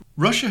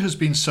Russia has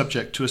been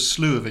subject to a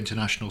slew of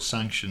international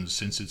sanctions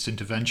since its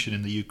intervention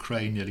in the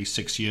Ukraine nearly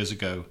 6 years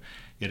ago,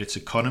 yet its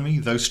economy,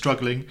 though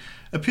struggling,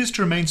 appears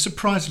to remain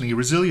surprisingly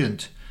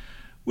resilient.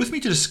 With me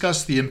to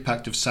discuss the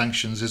impact of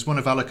sanctions is one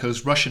of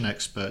Alico's Russian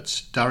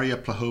experts, Daria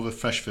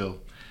Plahova-Freshville.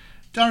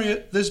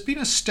 Daria, there's been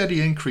a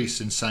steady increase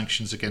in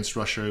sanctions against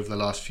Russia over the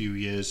last few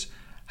years.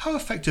 How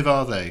effective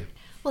are they?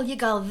 Well,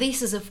 Yigal,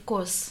 this is of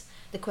course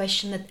the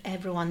question that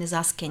everyone is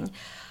asking.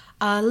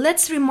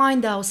 Let's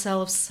remind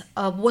ourselves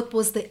what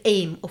was the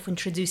aim of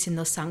introducing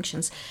those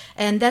sanctions.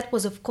 And that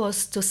was, of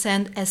course, to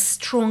send a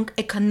strong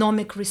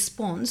economic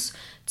response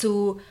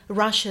to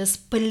Russia's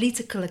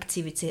political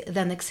activity, the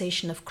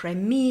annexation of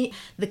Crimea,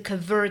 the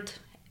covert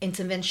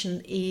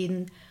intervention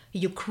in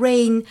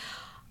Ukraine,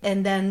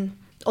 and then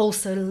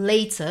also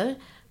later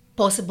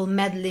possible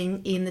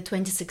meddling in the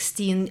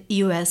 2016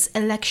 US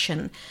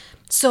election.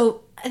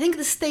 So I think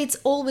the states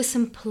always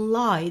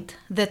implied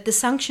that the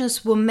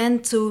sanctions were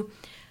meant to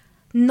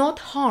not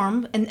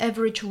harm an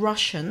average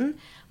Russian,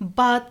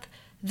 but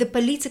the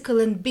political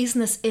and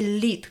business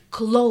elite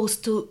close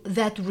to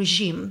that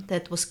regime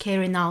that was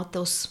carrying out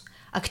those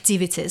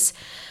activities.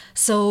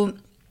 So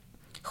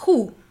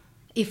who,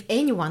 if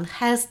anyone,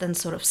 has then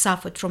sort of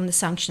suffered from the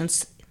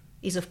sanctions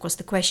is of course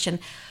the question.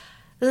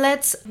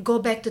 Let's go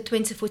back to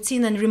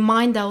 2014 and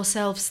remind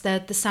ourselves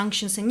that the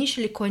sanctions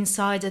initially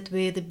coincided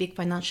with the big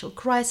financial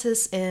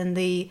crisis and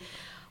the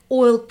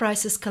oil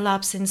prices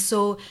collapsing.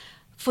 So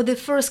for the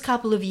first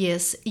couple of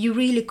years, you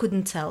really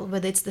couldn't tell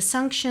whether it's the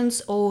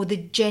sanctions or the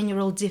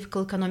general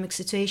difficult economic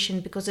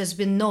situation, because as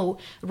we know,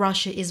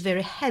 Russia is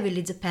very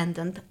heavily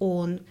dependent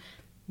on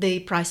the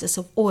prices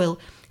of oil.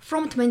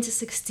 From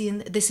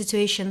 2016, the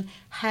situation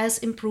has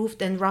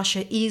improved and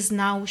Russia is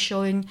now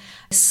showing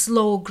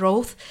slow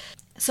growth.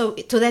 So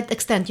to that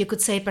extent, you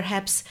could say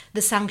perhaps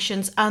the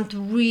sanctions aren't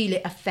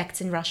really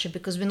affecting Russia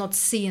because we're not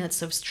seeing it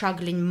sort of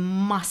struggling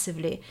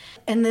massively.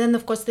 And then,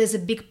 of course, there's a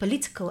big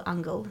political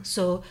angle.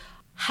 So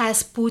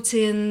has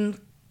Putin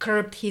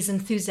curbed his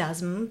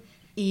enthusiasm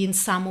in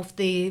some of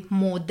the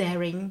more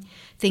daring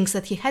things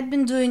that he had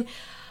been doing?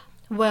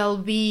 Well,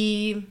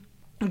 we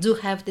do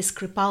have the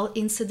Skripal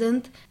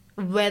incident.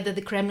 Whether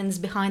the Kremlin is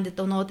behind it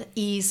or not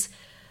is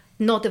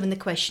not even the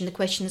question. The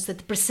question is that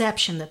the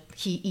perception that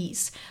he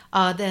is.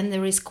 Then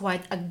there is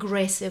quite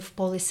aggressive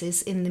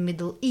policies in the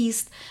Middle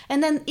East.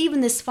 And then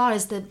even as far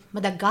as the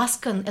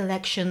Madagascar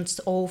elections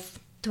of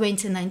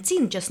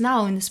 2019, just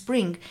now in the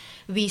spring,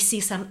 we see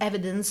some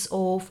evidence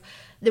of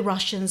the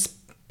Russians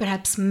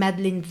perhaps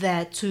meddling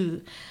there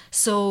too.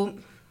 So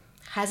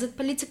has it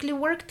politically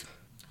worked?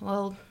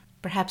 Well,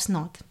 perhaps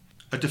not.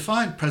 A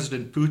defiant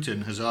President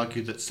Putin has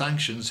argued that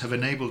sanctions have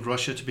enabled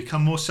Russia to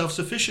become more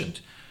self-sufficient.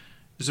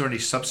 Is there any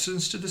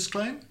substance to this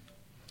claim?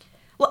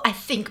 Well, I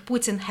think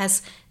Putin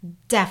has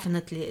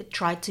definitely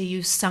tried to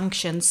use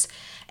sanctions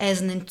as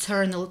an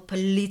internal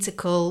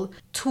political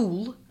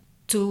tool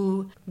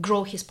to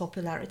grow his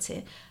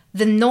popularity.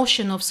 The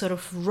notion of sort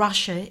of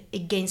Russia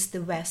against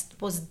the West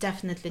was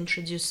definitely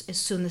introduced as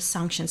soon as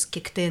sanctions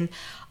kicked in.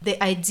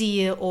 The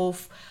idea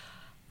of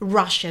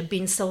Russia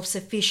being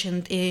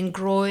self-sufficient in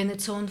growing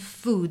its own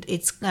food,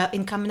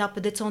 in coming up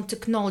with its own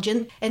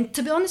technology. And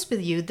to be honest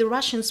with you, the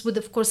Russians would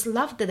of course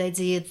love that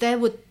idea. They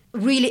would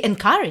really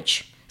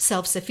encourage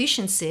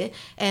self-sufficiency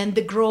and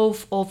the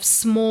growth of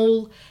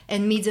small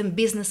and medium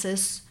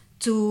businesses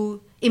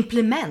to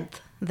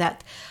implement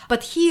that.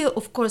 But here,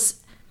 of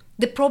course,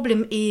 the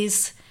problem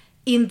is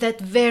in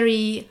that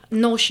very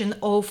notion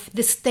of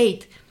the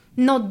state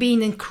not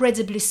being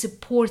incredibly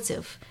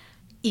supportive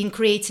in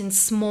creating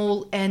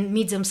small and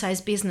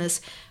medium-sized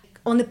business.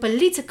 On the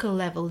political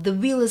level, the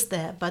will is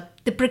there, but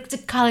the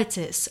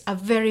practicalities are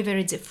very,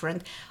 very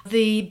different.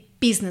 The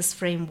business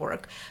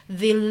framework,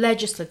 the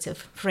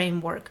legislative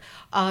framework,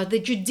 the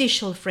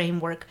judicial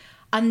framework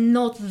are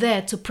not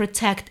there to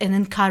protect and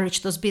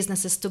encourage those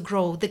businesses to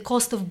grow. The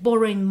cost of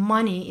borrowing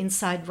money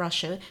inside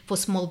Russia for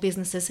small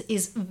businesses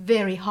is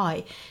very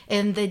high,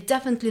 and they're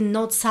definitely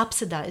not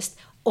subsidized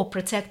or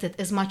protected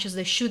as much as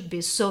they should be.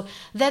 So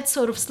that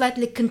sort of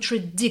slightly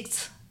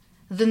contradicts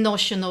the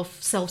notion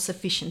of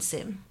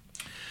self-sufficiency.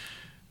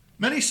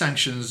 Many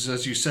sanctions,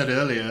 as you said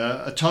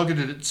earlier, are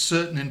targeted at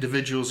certain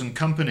individuals and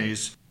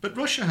companies, but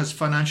Russia has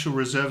financial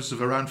reserves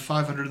of around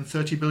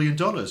 $530 billion.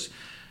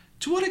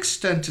 To what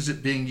extent is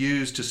it being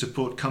used to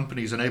support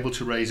companies unable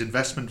to raise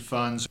investment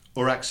funds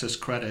or access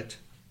credit?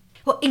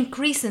 Well,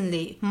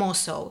 increasingly more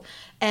so,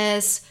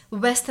 as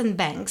Western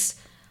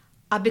banks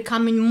are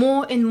becoming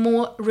more and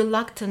more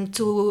reluctant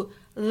to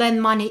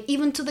lend money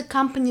even to the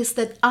companies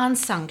that aren't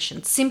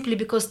sanctioned, simply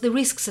because the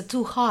risks are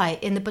too high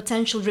and the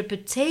potential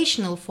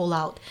reputational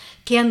fallout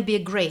can be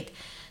great.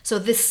 So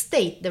the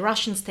state, the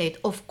Russian state,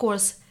 of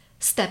course,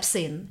 steps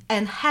in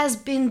and has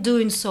been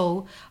doing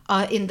so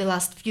in the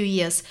last few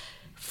years.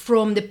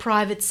 from the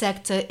private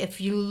sector, if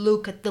you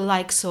look at the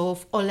likes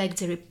of Oleg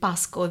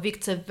Deripaska,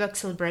 Viktor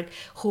Vekselberg,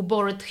 who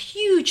borrowed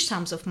huge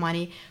sums of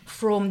money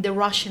from the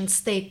Russian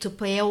state to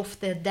pay off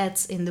their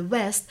debts in the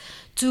West,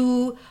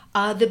 to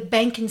the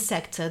banking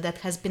sector that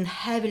has been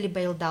heavily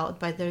bailed out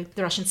by the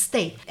Russian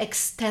state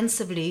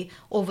extensively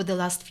over the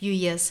last few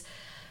years.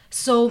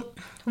 So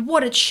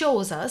what it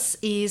shows us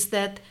is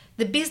that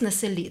the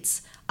business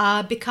elites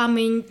are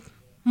becoming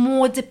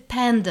more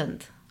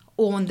dependent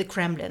on the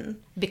Kremlin,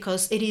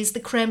 because it is the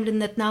Kremlin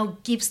that now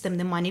gives them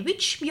the money,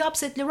 which you're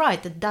absolutely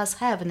right, it does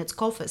have in its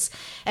coffers.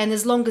 And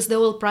as long as the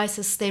oil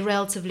prices stay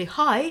relatively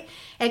high,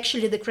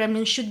 actually the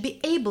Kremlin should be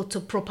able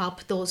to prop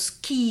up those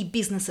key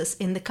businesses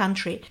in the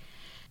country.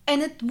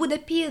 And it would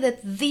appear that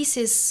this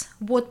is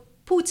what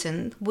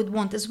Putin would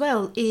want as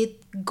well.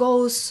 It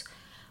goes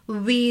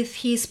with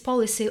his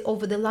policy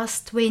over the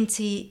last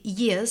 20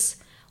 years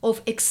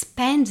of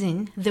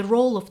expanding the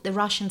role of the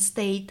Russian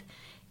state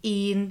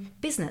in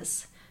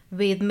business,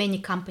 with many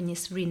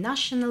companies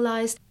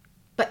renationalized.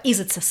 But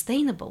is it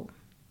sustainable?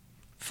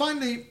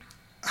 Finally,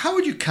 how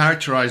would you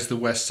characterize the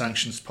West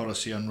sanctions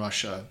policy on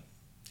Russia?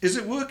 Is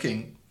it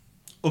working?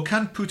 Or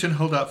can Putin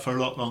hold out for a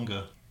lot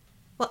longer?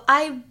 Well,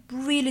 I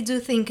really do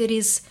think it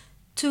is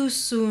too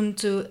soon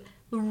to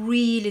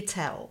really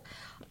tell.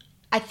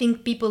 I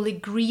think people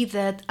agree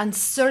that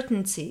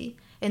uncertainty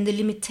and the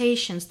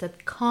limitations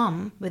that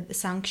come with the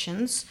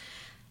sanctions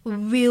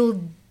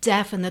will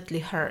definitely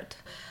hurt.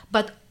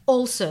 But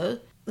also,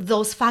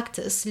 those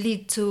factors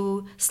lead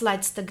to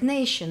slight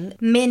stagnation.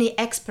 Many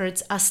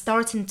experts are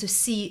starting to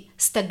see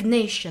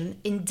stagnation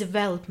in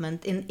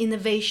development, in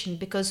innovation,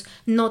 because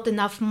not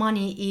enough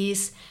money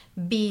is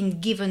being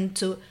given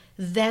to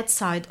that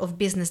side of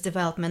business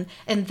development.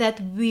 And that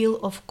will,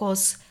 of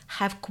course,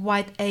 have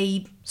quite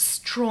a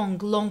strong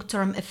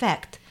long-term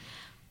effect.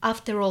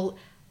 After all,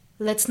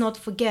 let's not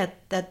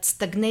forget that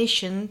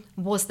stagnation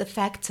was the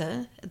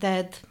factor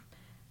that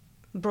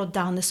brought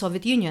down the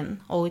Soviet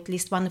Union, or at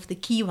least one of the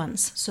key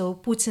ones. So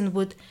Putin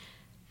would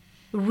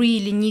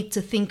really need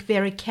to think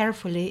very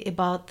carefully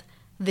about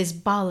this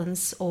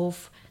balance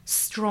of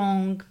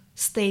strong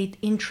state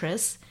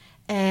interests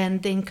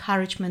and the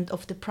encouragement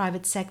of the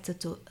private sector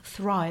to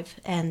thrive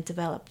and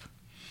develop.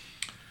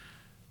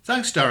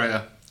 Thanks,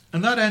 Daria.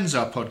 And that ends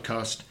our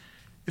podcast.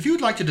 If you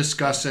would like to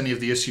discuss any of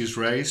the issues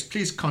raised,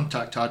 please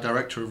contact our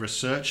Director of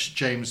Research,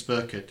 James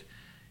Burkett.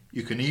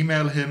 You can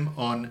email him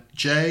on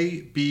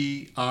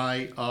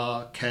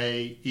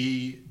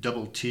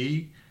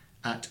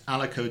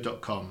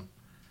jbirkett@alico.com.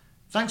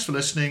 Thanks for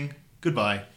listening. Goodbye.